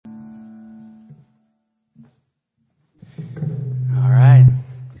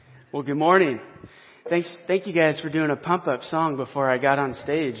Well, good morning. Thank you guys for doing a pump-up song before I got on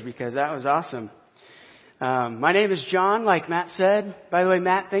stage because that was awesome. My name is John, like Matt said. By the way,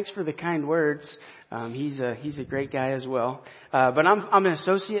 Matt, thanks for the kind words. He's a great guy as well. But I'm an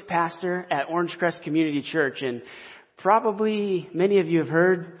associate pastor at Orange Crest Community Church, and probably many of you have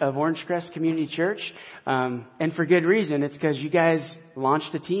heard of Orange Crest Community Church, and for good reason. It's because you guys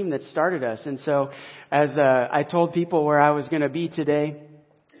launched a team that started us. And so as I told people where I was going to be today,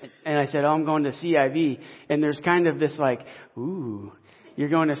 and I said, I'm going to CIV. And there's kind of this like, ooh, you're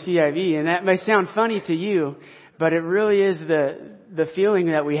going to CIV. And that may sound funny to you, but it really is the feeling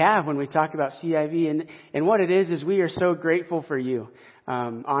that we have when we talk about CIV. And what it is we are so grateful for you.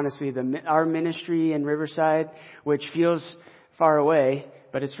 Honestly, our ministry in Riverside, which feels far away,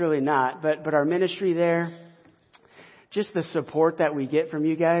 but it's really not. But our ministry there, just the support that we get from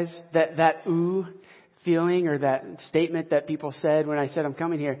you guys, that ooh feeling or that statement that people said when I said I'm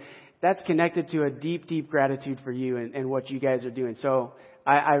coming here, that's connected to a deep, deep gratitude for you and what you guys are doing. So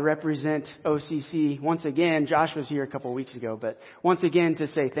I represent OCC once again. Josh was here a couple of weeks ago, but once again to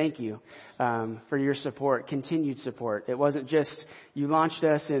say thank you for your support, continued support. It wasn't just you launched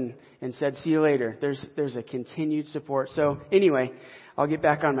us and said see you later. There's a continued support. So anyway, I'll get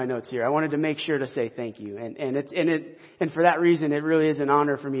back on my notes here. I wanted to make sure to say thank you, and for that reason, it really is an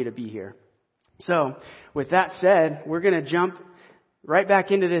honor for me to be here. So with that said, we're going to jump right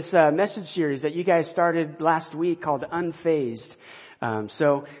back into this message series that you guys started last week called Unphased.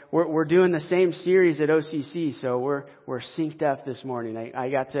 So we're doing the same series at OCC, so we're synced up this morning.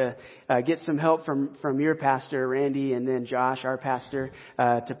 I got to get some help from your pastor, Randy, and then Josh, our pastor,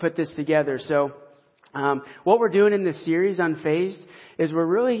 to put this together. So what we're doing in this series, Unphased, is we're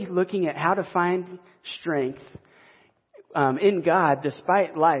really looking at how to find strength in God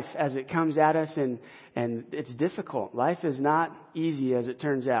despite life as it comes at us, and it's difficult. Life is not easy as it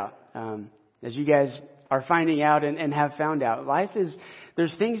turns out. As you guys are finding out and have found out,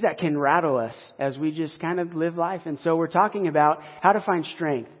 there's things that can rattle us as we just kind of live life. And so we're talking about how to find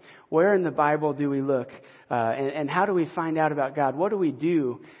strength. Where in the Bible do we look? And how do we find out about God? What do we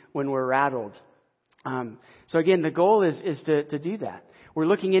do when we're rattled? So again, the goal is to do that. We're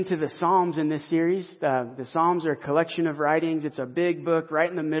looking into the Psalms in this series. The Psalms are a collection of writings. It's a big book right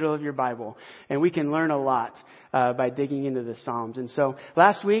in the middle of your Bible. And we can learn a lot by digging into the Psalms. And so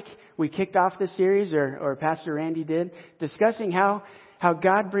last week we kicked off the series, or Pastor Randy did, discussing how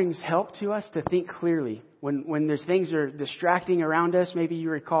God brings help to us to think clearly. When there's things are distracting around us, maybe you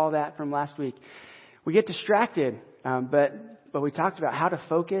recall that from last week. We get distracted, but we talked about how to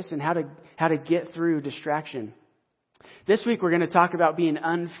focus and how to get through distraction. This week we're going to talk about being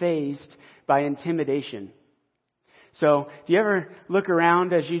unfazed by intimidation. So do you ever look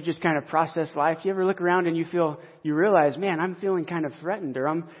around as you just kind of process life? Do you ever look around and you realize, man, I'm feeling kind of threatened, or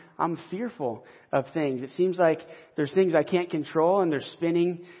I'm fearful of things. It seems like there's things I can't control and they're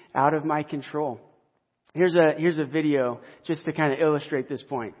spinning out of my control. Here's a video just to kind of illustrate this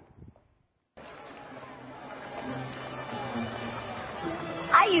point.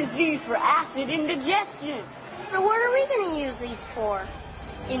 I use these for acid indigestion. So what are we going to use these for?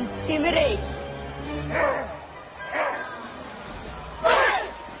 Intimidation.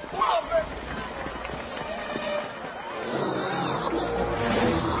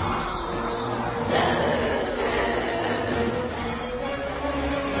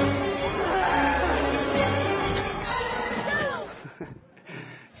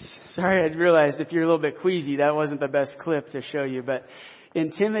 Sorry, I realized if you're a little bit queasy, that wasn't the best clip to show you, but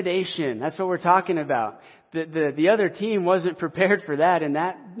intimidation, that's what we're talking about. The other team wasn't prepared for that, and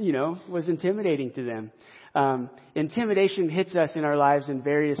that, was intimidating to them. Intimidation hits us in our lives in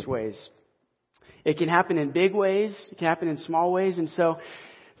various ways. It can happen in big ways. It can happen in small ways. And so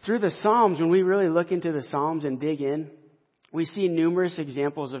through the Psalms, when we really look into the Psalms and dig in, we see numerous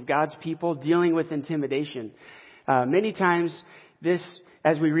examples of God's people dealing with intimidation. Many times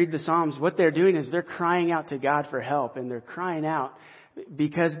as we read the Psalms, what they're doing is they're crying out to God for help, and they're crying out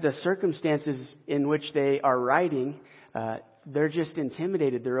because the circumstances in which they are writing, they're just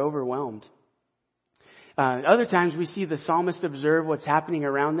intimidated. They're overwhelmed. Other times we see the psalmist observe what's happening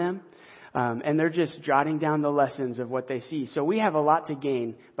around them, and they're just jotting down the lessons of what they see. So we have a lot to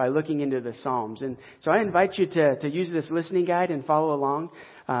gain by looking into the Psalms. And so I invite you to use this listening guide and follow along.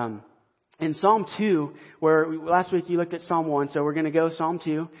 In Psalm 2, where last week you looked at Psalm 1, so we're going to go Psalm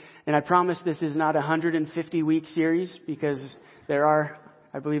 2. And I promise this is not a 150-week series because there are,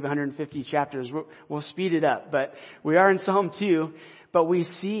 I believe, 150 chapters. We'll speed it up. But we are in Psalm 2, but we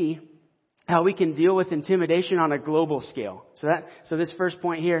see how we can deal with intimidation on a global scale. So this first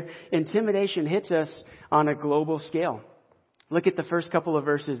point here, intimidation hits us on a global scale. Look at the first couple of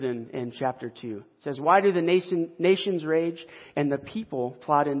verses in chapter 2. It says, "Why do the nations rage and the people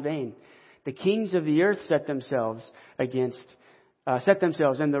plot in vain? The kings of the earth set themselves,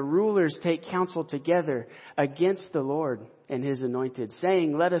 and the rulers take counsel together against the Lord and his anointed,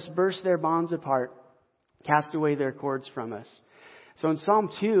 saying, let us burst their bonds apart, cast away their cords from us." So in Psalm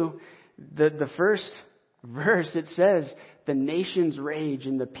 2, the first verse, it says, the nations rage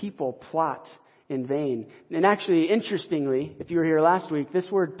and the people plot in vain. And actually, interestingly, if you were here last week, this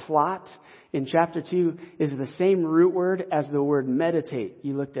word plot in chapter 2 is the same root word as the word meditate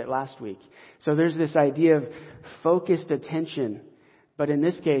you looked at last week. So there's this idea of focused attention. But in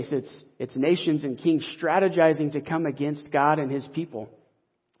this case, it's nations and kings strategizing to come against God and his people.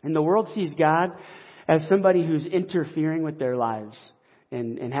 And the world sees God as somebody who's interfering with their lives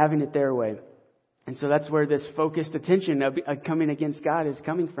and having it their way. And so that's where this focused attention of coming against God is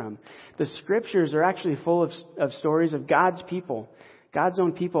coming from. The scriptures are actually full of stories of God's people, God's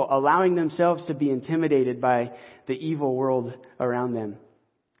own people, allowing themselves to be intimidated by the evil world around them.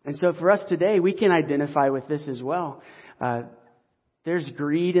 And so for us today, we can identify with this as well. There's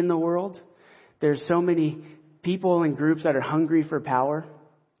greed in the world. There's so many people and groups that are hungry for power.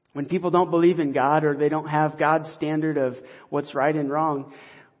 When people don't believe in God or they don't have God's standard of what's right and wrong,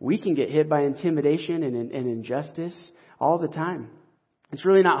 we can get hit by intimidation and injustice all the time. It's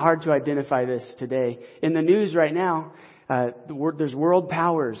really not hard to identify this today. In the news right now, there's world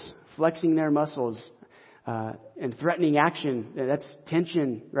powers flexing their muscles and threatening action. That's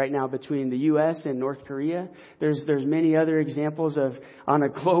tension right now between the U.S. and North Korea. There's many other examples of, on a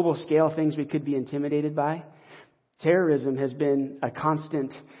global scale, things we could be intimidated by. Terrorism has been a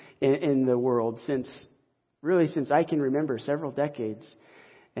constant in the world since I can remember, several decades.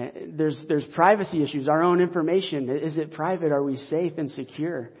 There's privacy issues, our own information. Is it private? Are we safe and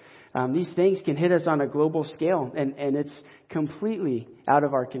secure? These things can hit us on a global scale, and it's completely out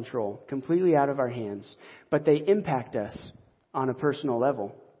of our control, completely out of our hands. But they impact us on a personal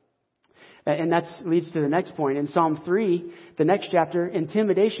level. And that leads to the next point. In Psalm 3, the next chapter,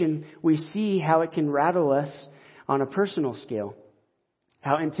 intimidation, we see how it can rattle us on a personal scale.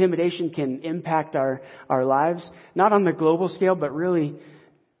 How intimidation can impact our lives, not on the global scale, but really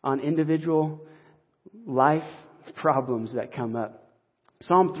on individual life problems that come up.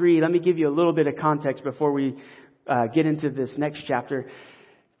 Psalm 3, let me give you a little bit of context before we get into this next chapter.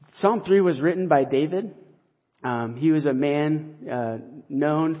 Psalm 3 was written by David. He was a man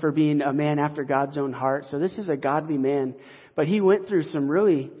known for being a man after God's own heart. So this is a godly man. But he went through some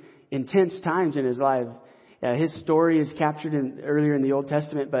really intense times in his life. His story is captured earlier in the Old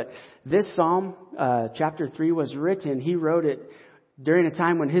Testament. But this Psalm, chapter 3, was written. He wrote it during a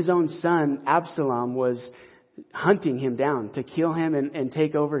time when his own son, Absalom, was hunting him down to kill him and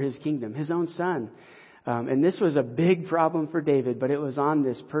take over his kingdom. His own son. And this was a big problem for David, but it was on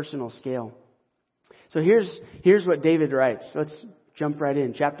this personal scale. So here's what David writes. Let's jump right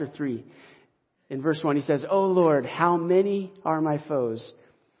in. Chapter 3. In verse 1, he says, "O Lord, how many are my foes?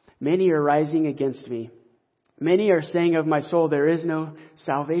 Many are rising against me. Many are saying of my soul, there is no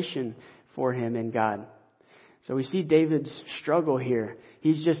salvation for him in God." So we see David's struggle here.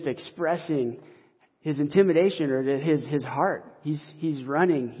 He's just expressing his intimidation or his heart. He's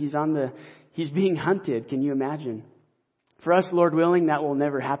running. He's being hunted. Can you imagine? For us, Lord willing, that will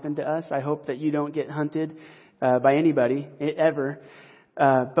never happen to us. I hope that you don't get hunted by anybody ever.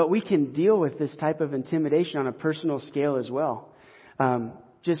 But we can deal with this type of intimidation on a personal scale as well.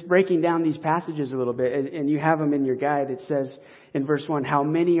 Just breaking down these passages a little bit, and you have them in your guide. It says in verse 1, "How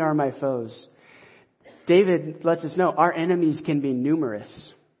many are my foes?" David lets us know our enemies can be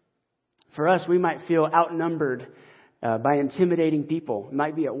numerous. For us, we might feel outnumbered by intimidating people. It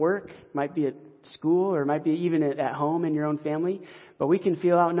might be at work, might be at school, or it might be even at home in your own family. But we can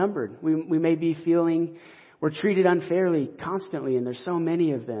feel outnumbered. We may be feeling we're treated unfairly constantly, and there's so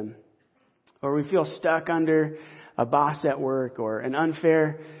many of them. Or we feel stuck under a boss at work or an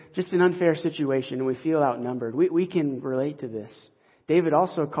unfair situation, and we feel outnumbered. We can relate to this. David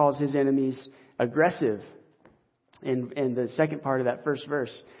also calls his enemies aggressive in the second part of that first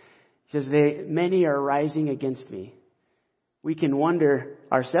verse. He says, many are rising against me. We can wonder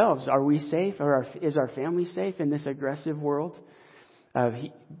ourselves, are we safe, or is our family safe in this aggressive world?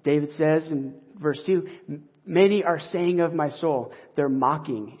 David says in verse 2, "Many are saying of my soul," they're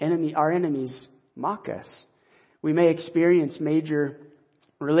mocking. Our enemies mock us. We may experience major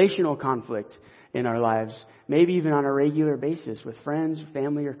relational conflict in our lives, maybe even on a regular basis with friends,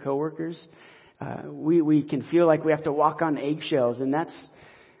 family, or coworkers. We can feel like we have to walk on eggshells, and that's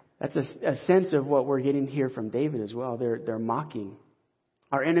a sense of what we're getting here from David as well. They're mocking.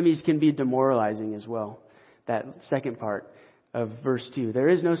 Our enemies can be demoralizing as well. That second part. of verse 2. There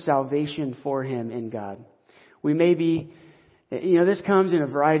is no salvation for him in God. We may be, this comes in a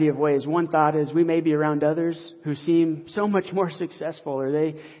variety of ways. One thought is we may be around others who seem so much more successful,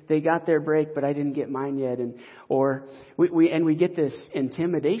 or they got their break, but I didn't get mine yet. Or we get this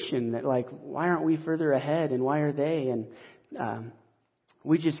intimidation that, like, why aren't we further ahead, and why are they? And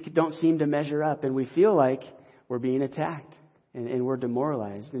we just don't seem to measure up, and we feel like we're being attacked. And we're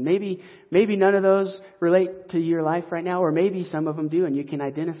demoralized. And maybe none of those relate to your life right now, or maybe some of them do, and you can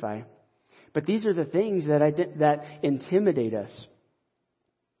identify. But these are the things that intimidate us.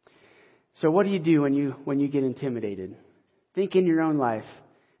 So what do you do when you get intimidated? Think in your own life.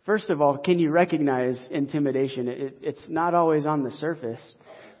 First of all, can you recognize intimidation? It's not always on the surface.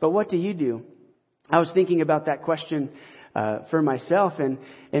 But what do you do? I was thinking about that question for myself, and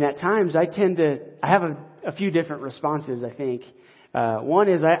at times I have a few different responses, I think. One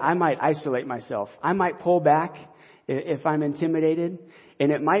is I might isolate myself. I might pull back if I'm intimidated,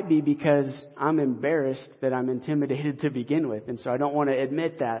 and it might be because I'm embarrassed that I'm intimidated to begin with, and so I don't want to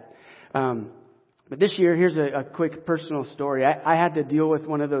admit that. But this year, here's a quick personal story. I had to deal with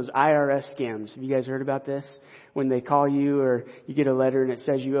one of those IRS scams. Have you guys heard about this? When they call you or you get a letter and it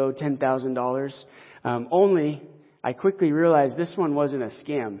says you owe $10,000. Only I quickly realized this one wasn't a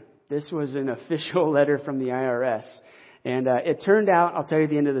scam. This was an official letter from the IRS. And it turned out, I'll tell you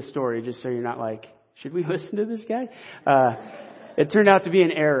the end of the story, just so you're not like, should we listen to this guy? It turned out to be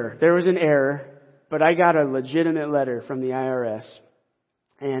an error. There was an error, but I got a legitimate letter from the IRS.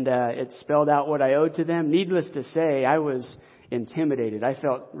 And it spelled out what I owed to them. Needless to say, I was intimidated. I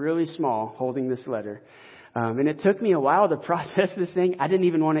felt really small holding this letter. And it took me a while to process this thing. I didn't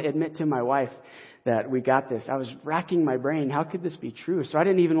even want to admit to my wife that we got this. I was racking my brain. How could this be true? So I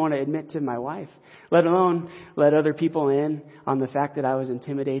didn't even want to admit to my wife, let alone let other people in on the fact that I was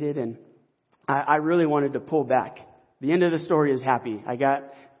intimidated. And I really wanted to pull back. The end of the story is happy.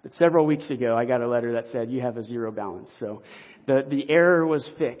 Several weeks ago, I got a letter that said, you have a zero balance. So the error was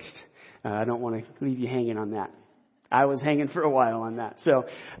fixed. I don't want to leave you hanging on that. I was hanging for a while on that.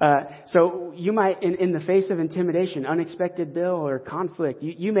 So you might, in the face of intimidation, unexpected bill or conflict,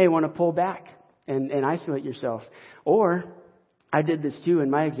 you may want to pull back and isolate yourself. Or, I did this too in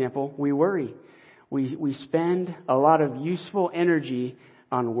my example, we worry. We spend a lot of useful energy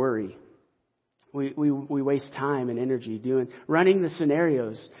on worry. We waste time and energy running the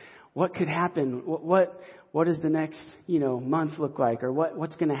scenarios. What could happen? What does the next, month look like? Or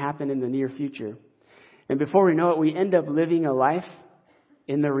what's going to happen in the near future? And before we know it, we end up living a life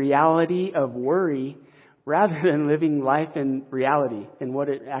in the reality of worry rather than living life in reality and what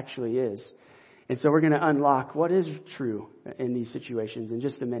it actually is. And so we're going to unlock what is true in these situations in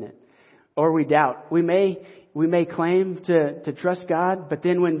just a minute. Or we doubt. We may claim to trust God, but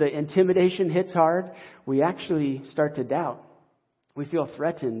then when the intimidation hits hard, we actually start to doubt. We feel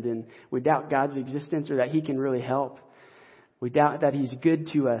threatened and we doubt God's existence or that He can really help. We doubt that He's good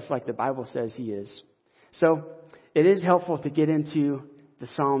to us like the Bible says He is. So it is helpful to get into the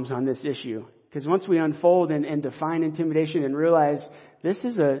Psalms on this issue. Because once we unfold and define intimidation and realize this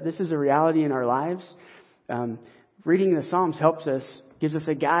is a reality in our lives, reading the Psalms gives us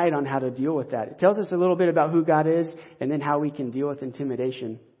a guide on how to deal with that. It tells us a little bit about who God is and then how we can deal with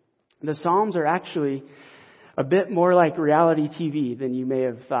intimidation. The Psalms are actually a bit more like reality TV than you may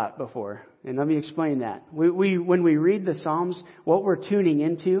have thought before. And let me explain that. When we read the Psalms, what we're tuning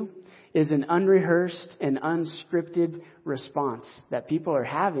into is an unrehearsed and unscripted response that people are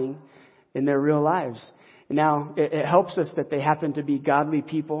having in their real lives. Now, it helps us that they happen to be godly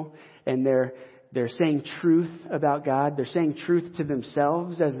people and they're saying truth about God. They're saying truth to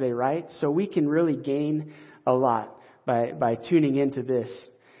themselves as they write. So we can really gain a lot by tuning into this.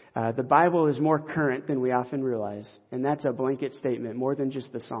 The Bible is more current than we often realize. And that's a blanket statement, more than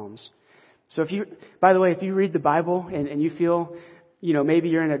just the Psalms. So if you read the Bible and you feel, maybe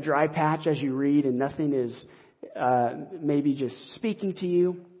you're in a dry patch as you read and nothing is maybe just speaking to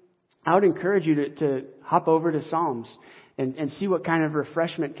you, I would encourage you to hop over to Psalms and see what kind of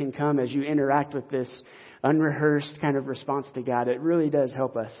refreshment can come as you interact with this unrehearsed kind of response to God. It really does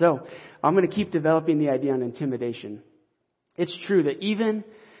help us. So I'm going to keep developing the idea on intimidation. It's true that even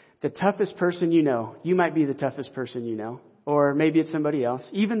the toughest person you might be the toughest person or maybe it's somebody else.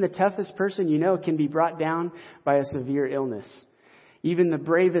 Even the toughest person can be brought down by a severe illness. Even the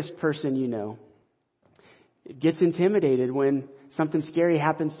bravest person gets intimidated when something scary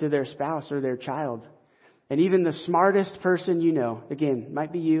happens to their spouse or their child. And even the smartest person again,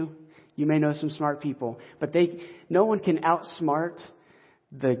 might be you may know some smart people, but no one can outsmart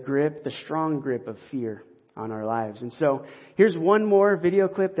the strong grip of fear on our lives. And so here's one more video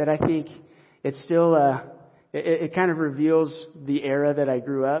clip that I think it's still It kind of reveals the era that I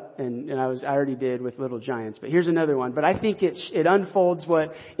grew up, and I already did with Little Giants. But here's another one. But I think it unfolds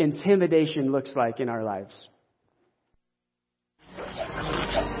what intimidation looks like in our lives.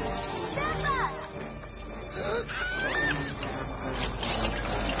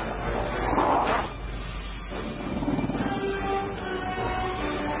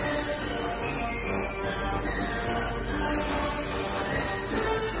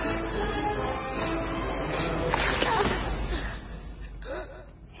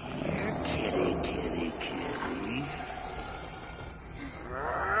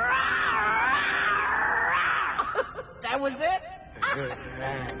 That was it?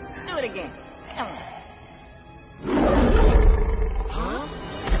 Do it again. Come on. Huh?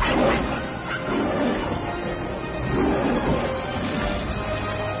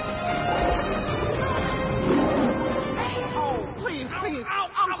 Oh, please.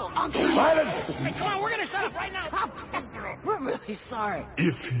 Uncle. Silence! Hey, come on, we're going to shut up right now. We're really sorry.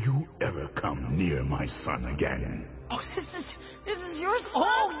 If you ever come near my son again, Oh, this is your son.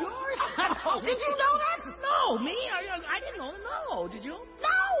 Oh, yours? Did you know that? No, me? I didn't know. No, did you?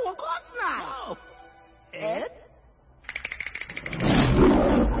 No, of course not. No. Ed?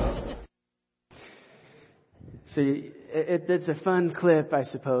 So it's a fun clip, I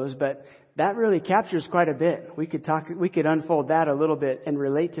suppose, but that really captures quite a bit. We could unfold that a little bit and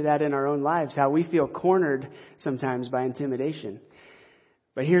relate to that in our own lives, how we feel cornered sometimes by intimidation.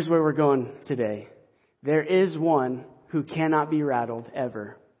 But here's where we're going today. There is one who cannot be rattled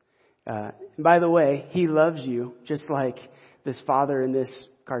ever. By the way, he loves you just like this father in this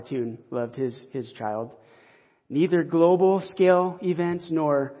cartoon loved his child. Neither global scale events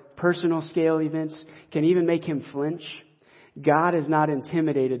nor personal scale events can even make him flinch. God is not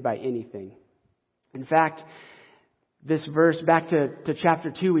intimidated by anything. In fact, this verse, back to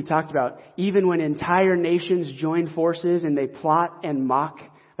chapter 2, we talked about, even when entire nations join forces and they plot and mock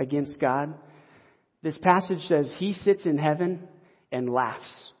against God, this passage says he sits in heaven and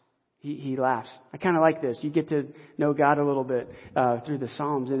laughs. He laughs. I kind of like this. You get to know God a little bit through the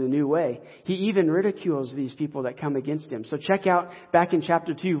Psalms in a new way. He even ridicules these people that come against him. So check out back in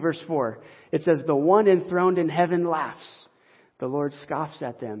chapter 2, verse 4. It says, the one enthroned in heaven laughs. The Lord scoffs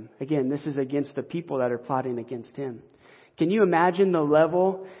at them. Again, this is against the people that are plotting against him. Can you imagine the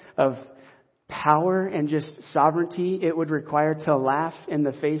level of power and just sovereignty it would require to laugh in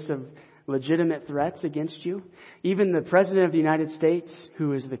the face of legitimate threats against you? Even the President of the United States,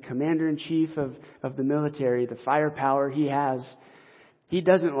 who is the commander-in-chief of the military, the firepower he has, he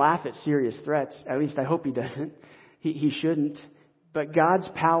doesn't laugh at serious threats. At least I hope he doesn't. He shouldn't. But God's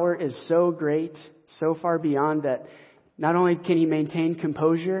power is so great, so far beyond that not only can he maintain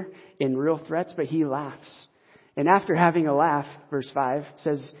composure in real threats, but he laughs. And after having a laugh, verse 5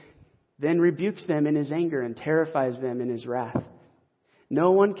 says, then rebukes them in his anger and terrifies them in his wrath.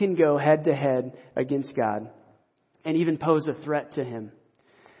 No one can go head to head against God and even pose a threat to him.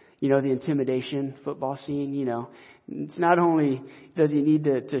 You know, the intimidation football scene, it's not only does he need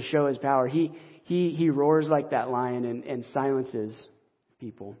to show his power, he roars like that lion and silences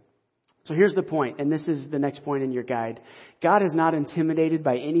people. So here's the point, and this is the next point in your guide. God is not intimidated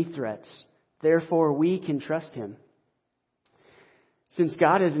by any threats. Therefore, we can trust him. Since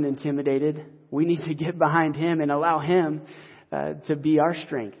God isn't intimidated, we need to get behind him and allow him to be our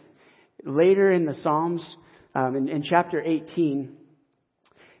strength. Later in the Psalms, in chapter 18,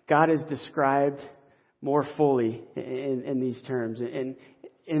 God is described more fully in these terms, and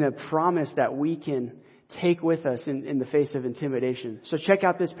in a promise that we can take with us in the face of intimidation. So check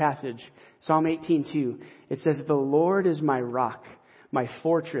out this passage, Psalm 18:2. It says, the Lord is my rock, my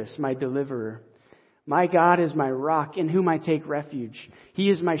fortress, my deliverer. My God is my rock in whom I take refuge. He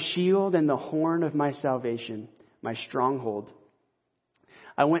is my shield and the horn of my salvation, my stronghold.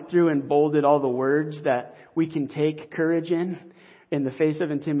 I went through and bolded all the words that we can take courage in the face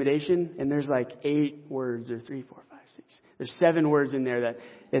of intimidation. And there's like 8 words or 3, 4, 5, 6. There's 7 words in there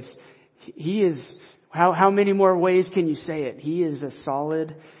that he is, how many more ways can you say it? He is a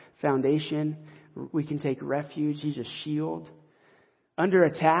solid foundation. We can take refuge. He's a shield. Under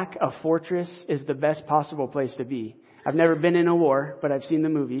attack, a fortress is the best possible place to be. I've never been in a war, but I've seen the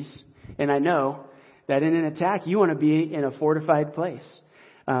movies. And I know that in an attack, you want to be in a fortified place.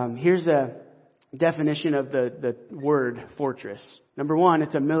 Here's a definition of the word fortress. Number 1,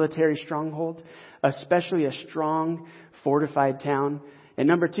 it's a military stronghold, especially a strong, fortified town. And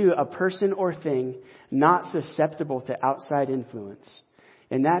number 2, a person or thing not susceptible to outside influence.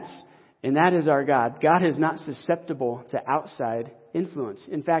 And that is our God. God is not susceptible to outside influence.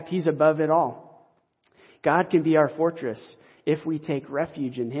 In fact, he's above it all. God can be our fortress if we take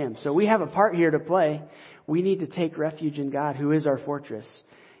refuge in Him. So we have a part here to play. We need to take refuge in God, who is our fortress.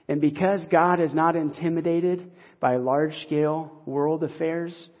 And because God is not intimidated by large-scale world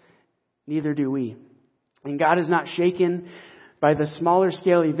affairs, neither do we. And God is not shaken by the smaller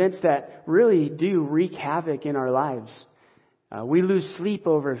scale events that really do wreak havoc in our lives. We lose sleep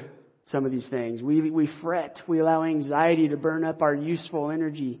over some of these things. We fret. We allow anxiety to burn up our useful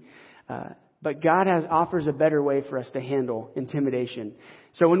energy. But God offers a better way for us to handle intimidation.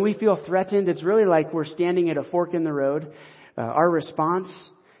 So when we feel threatened, it's really like we're standing at a fork in the road. Our response,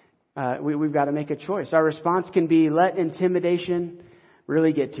 we've got to make a choice. Our response can be let intimidation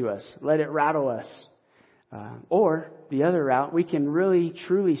really get to us. Let it rattle us. Or the other route, we can really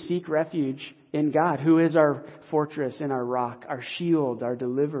truly seek refuge in God, who is our fortress and our rock, our shield, our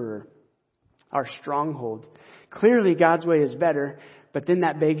deliverer, our stronghold. Clearly God's way is better, but then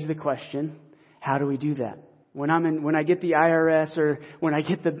that begs the question, how do we do that? When I get the IRS, or when I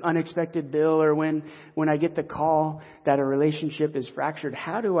get the unexpected bill, or when I get the call that a relationship is fractured,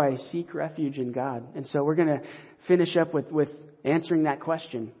 how do I seek refuge in God? And so we're going to finish up with answering that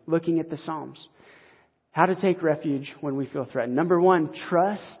question, looking at the Psalms. How to take refuge when we feel threatened. Number one,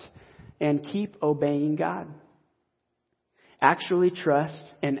 trust and keep obeying God. Actually trust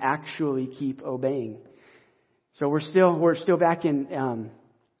and actually keep obeying. So we're still back in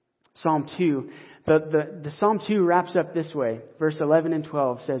Psalm 2. The Psalm 2 wraps up this way. Verse 11 and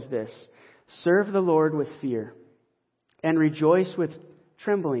 12 says this: serve the Lord with fear and rejoice with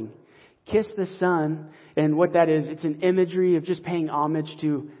trembling. Kiss the Son. And what that is, it's an imagery of just paying homage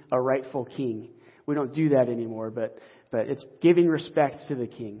to a rightful king. We don't do that anymore, but it's giving respect to the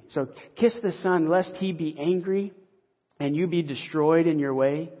king. So kiss the Son, lest He be angry and you be destroyed in your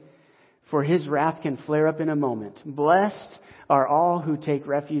way, for His wrath can flare up in a moment. Blessed are all who take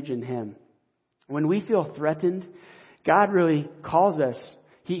refuge in Him. When we feel threatened, God really calls us.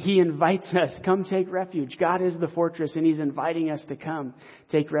 He invites us, come take refuge. God is the fortress, and He's inviting us to come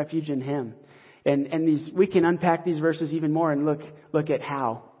take refuge in Him. And we can unpack these verses even more and look at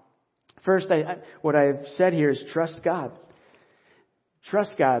how. First, what I've said here is trust God.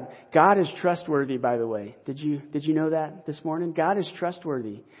 Trust God. God is trustworthy, by the way. Did you know that this morning? God is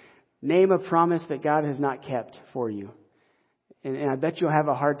trustworthy. Name a promise that God has not kept for you. And I bet you'll have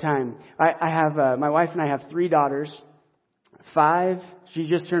a hard time. I have my wife and I have 3 daughters. 5, she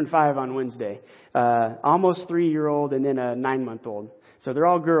just turned 5 on Wednesday. Almost 3-year-old, and then a 9-month-old. So they're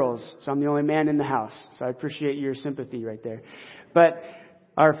all girls. So I'm the only man in the house. So I appreciate your sympathy right there. But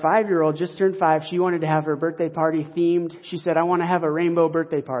our 5-year-old just turned 5. She wanted to have her birthday party themed. She said, I want to have a rainbow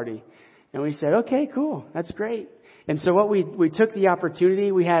birthday party. And we said, okay, cool. That's great. And so what we took the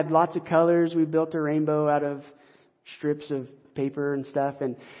opportunity. We had lots of colors. We built a rainbow out of strips of paper and stuff.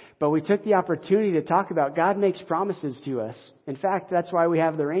 But we took the opportunity to talk about God makes promises to us. In fact, that's why we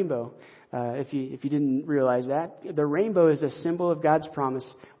have the rainbow. If you didn't realize that, the rainbow is a symbol of God's promise,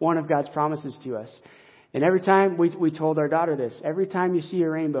 one of God's promises to us. And every time we told our daughter this, every time you see a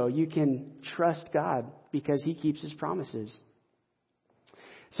rainbow, you can trust God because He keeps His promises.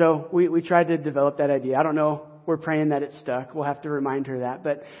 So we tried to develop that idea. I don't know. We're praying that it stuck. We'll have to remind her that.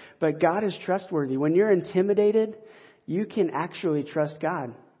 But God is trustworthy. When you're intimidated, you can actually trust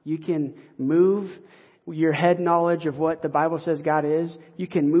God. You can move your head knowledge of what the Bible says God is. You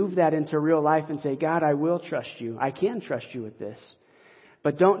can move that into real life and say, God, I will trust you. I can trust you with this.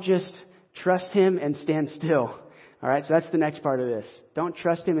 But don't just trust Him and stand still. All right, so that's the next part of this. Don't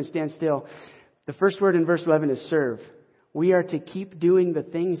trust Him and stand still. The first word in verse 11 is serve. We are to keep doing the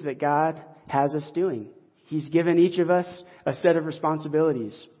things that God has us doing. He's given each of us a set of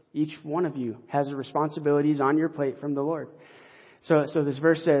responsibilities. Each one of you has responsibilities on your plate from the Lord. So this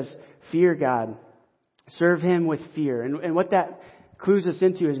verse says, fear God. Serve Him with fear. And what that clues us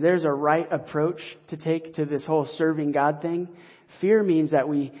into is there's a right approach to take to this whole serving God thing. Fear means that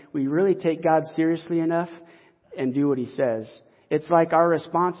we really take God seriously enough and do what He says. It's like our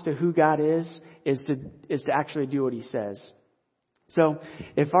response to who God is to actually do what He says. So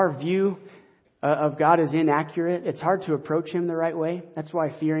if our view of God is inaccurate, it's hard to approach Him the right way. That's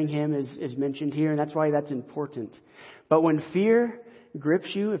why fearing Him is mentioned here, and that's why that's important. But when fear grips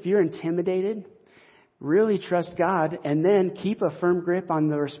you, if you're intimidated, really trust God and then keep a firm grip on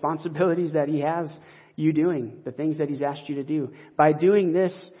the responsibilities that He has you doing, the things that He's asked you to do. By doing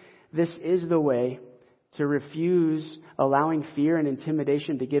this is the way to refuse allowing fear and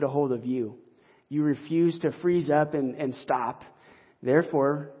intimidation to get a hold of you. You refuse to freeze up and stop.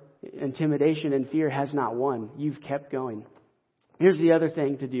 Therefore, intimidation and fear has not won. You've kept going. Here's the other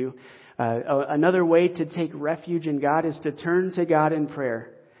thing to do. Another way to take refuge in God is to turn to God in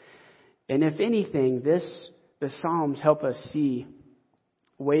prayer. And if anything, this the Psalms help us see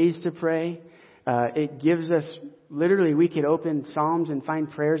ways to pray. It gives us, literally, we could open Psalms and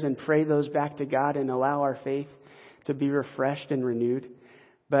find prayers and pray those back to God and allow our faith to be refreshed and renewed.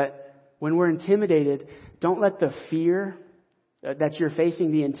 But when we're intimidated, don't let the fear that you're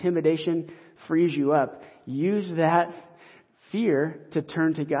facing, the intimidation, freeze you up. Use that fear to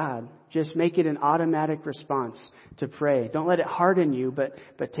turn to God. Just make it an automatic response to pray. Don't let it harden you,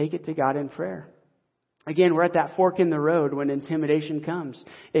 but take it to God in prayer. Again, we're at that fork in the road when intimidation comes.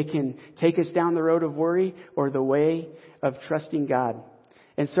 It can take us down the road of worry or the way of trusting God.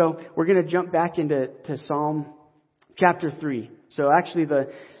 And so we're going to jump back into Psalm chapter 3. So actually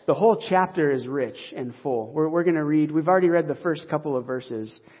the whole chapter is rich and full. We're going to read, we've already read the first couple of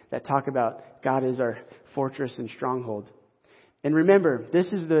verses that talk about God is our fortress and stronghold. And remember, this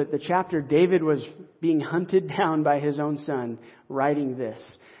is the chapter David was being hunted down by his own son writing this.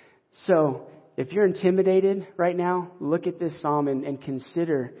 So if you're intimidated right now, look at this psalm and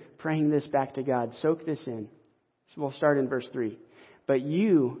consider praying this back to God. Soak this in. So we'll start in verse 3. But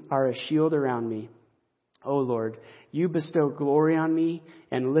you are a shield around me, O Lord. You bestow glory on me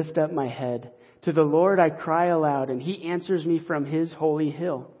and lift up my head. To the Lord I cry aloud, and he answers me from his holy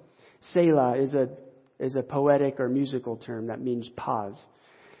hill. Selah is a poetic or musical term that means pause.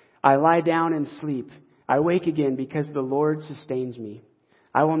 I lie down and sleep. I wake again because the Lord sustains me.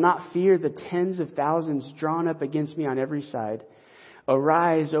 I will not fear the tens of thousands drawn up against me on every side.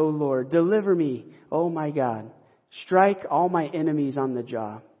 Arise, O Lord, deliver me, O my God. Strike all my enemies on the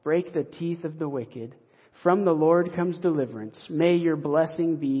jaw. Break the teeth of the wicked. From the Lord comes deliverance. May your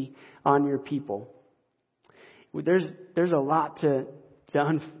blessing be on your people. There's a lot to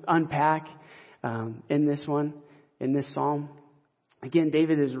unpack in this one, in this psalm. Again,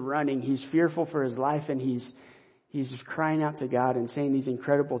 David is running. He's fearful for his life, and he's crying out to God and saying these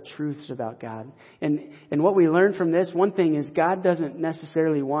incredible truths about God. And what we learn from this, one thing is God doesn't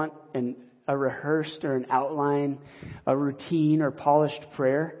necessarily want a rehearsed or an outline, a routine or polished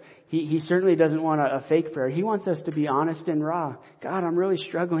prayer. He certainly doesn't want a fake prayer. He wants us to be honest and raw. God, I'm really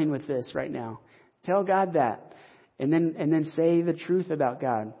struggling with this right now. Tell God that. And then say the truth about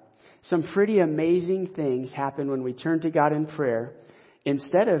God. Some pretty amazing things happen when we turn to God in prayer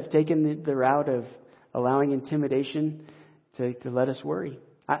instead of taking the route of allowing intimidation to let us worry.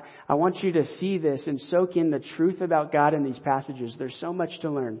 I want you to see this and soak in the truth about God in these passages. There's so much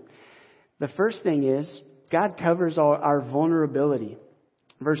to learn. The first thing is God covers our vulnerability.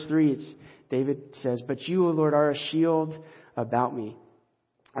 Verse 3, David says, but you, O Lord, are a shield about me.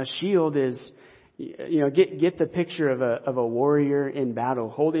 A shield is, get the picture of a warrior in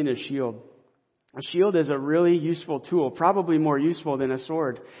battle holding a shield. A shield is a really useful tool, probably more useful than a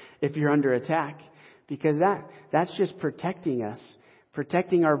sword if you're under attack, because that's just protecting us,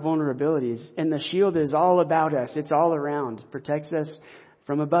 protecting our vulnerabilities. And the shield is all about us. It's all around. Protects us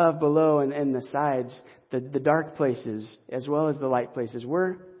from above, below, and the sides, the dark places, as well as the light places.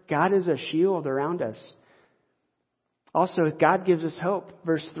 God is a shield around us. Also, God gives us hope.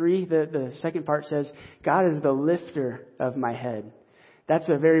 Verse 3, the second part says, God is the lifter of my head. That's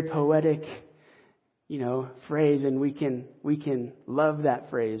a very poetic, phrase, and we can love that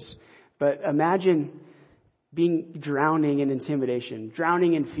phrase. But imagine drowning in intimidation,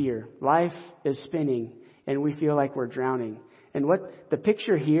 drowning in fear. Life is spinning, and we feel like we're drowning. And what the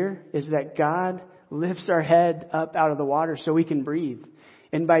picture here is that God lifts our head up out of the water so we can breathe.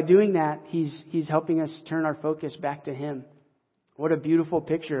 And by doing that, He's helping us turn our focus back to Him. What a beautiful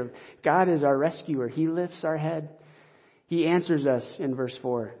picture of God is our rescuer. He lifts our head. He answers us in verse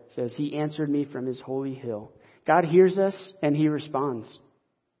 4. It says, He answered me from His holy hill. God hears us and He responds.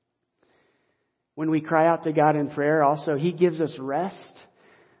 When we cry out to God in prayer, also, He gives us rest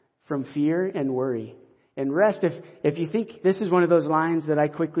from fear and worry. And rest, if you think, this is one of those lines that I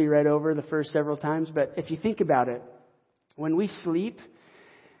quickly read over the first several times, but if you think about it, when we sleep,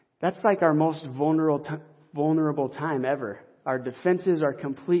 that's like our most vulnerable time ever. Our defenses are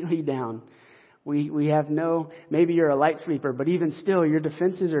completely down. We have maybe you're a light sleeper, but even still, your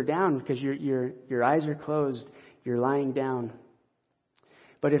defenses are down because your eyes are closed. You're lying down.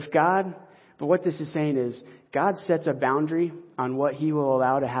 But what this is saying is, God sets a boundary on what He will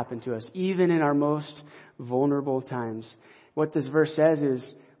allow to happen to us, even in our most vulnerable times. What this verse says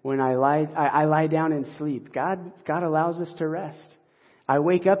is, when I lie down and sleep, God allows us to rest. I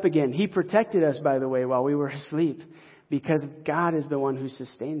wake up again. He protected us, by the way, while we were asleep, because God is the one who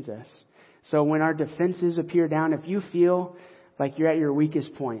sustains us. So when our defenses appear down, if you feel like you're at your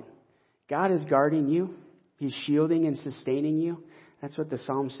weakest point, God is guarding you. He's shielding and sustaining you. That's what the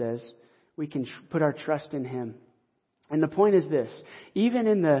psalm says. We can put our trust in Him. And the point is this: even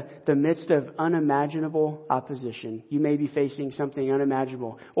in the midst of unimaginable opposition, you may be facing something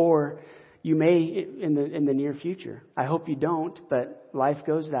unimaginable, or you may in the near future. I hope you don't, but life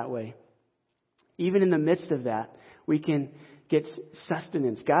goes that way. Even in the midst of that, we can get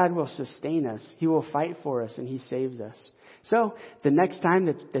sustenance. God will sustain us. He will fight for us, and He saves us. So the next time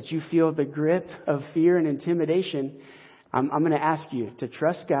that you feel the grip of fear and intimidation, I'm going to ask you to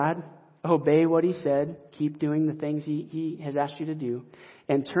trust God, obey what He said, keep doing the things He has asked you to do,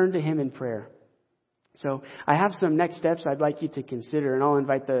 and turn to Him in prayer. So I have some next steps I'd like you to consider, and I'll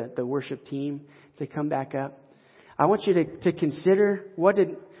invite the worship team to come back up. I want you to consider what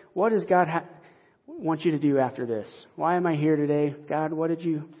does God want you to do after this? Why am I here today? God, what did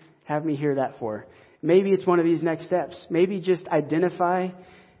you have me hear that for? Maybe it's one of these next steps. Maybe just identify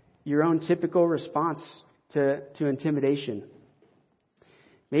your own typical response to intimidation.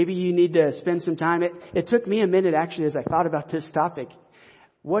 Maybe you need to spend some time. It took me a minute, actually, as I thought about this topic.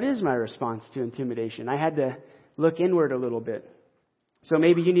 What is my response to intimidation? I had to look inward a little bit. So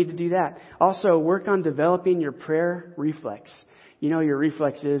maybe you need to do that. Also, work on developing your prayer reflex. You know, your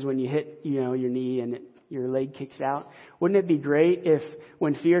reflex is when you hit, your knee and your leg kicks out. Wouldn't it be great if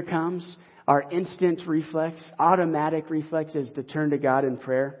when fear comes, our instant reflex, automatic reflex is to turn to God in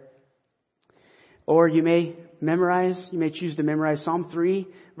prayer? Or you may choose to memorize Psalm 3,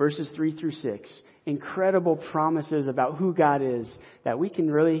 verses 3 through 6. Incredible promises about who God is that we can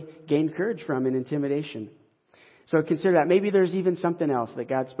really gain courage from in intimidation. So consider that. Maybe there's even something else that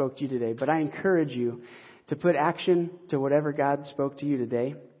God spoke to you today. But I encourage you to put action to whatever God spoke to you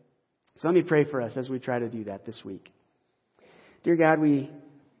today. So let me pray for us as we try to do that this week. Dear God,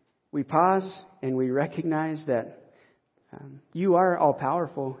 we pause and we recognize that you are all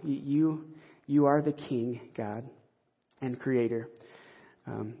powerful. You are the King, God, and Creator.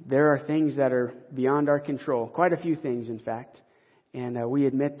 There are things that are beyond our control, quite a few things, in fact. And we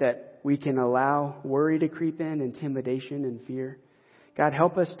admit that we can allow worry to creep in, intimidation and fear. God,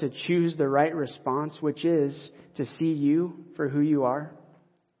 help us to choose the right response, which is to see you for who you are,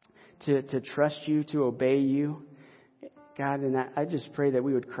 to trust you, to obey you. God, and I just pray that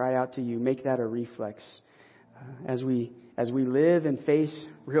we would cry out to you, make that a reflex. As we live and face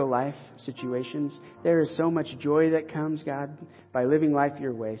real life situations, there is so much joy that comes, God, by living life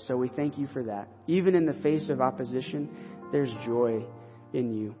your way. So we thank you for that. Even in the face of opposition, there's joy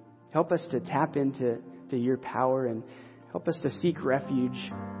in you. Help us to tap into your power and help us to seek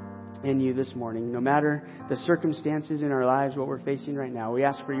refuge in you this morning. No matter the circumstances in our lives, what we're facing right now, we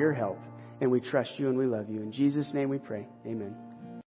ask for your help and we trust you and we love you. In Jesus' name we pray. Amen.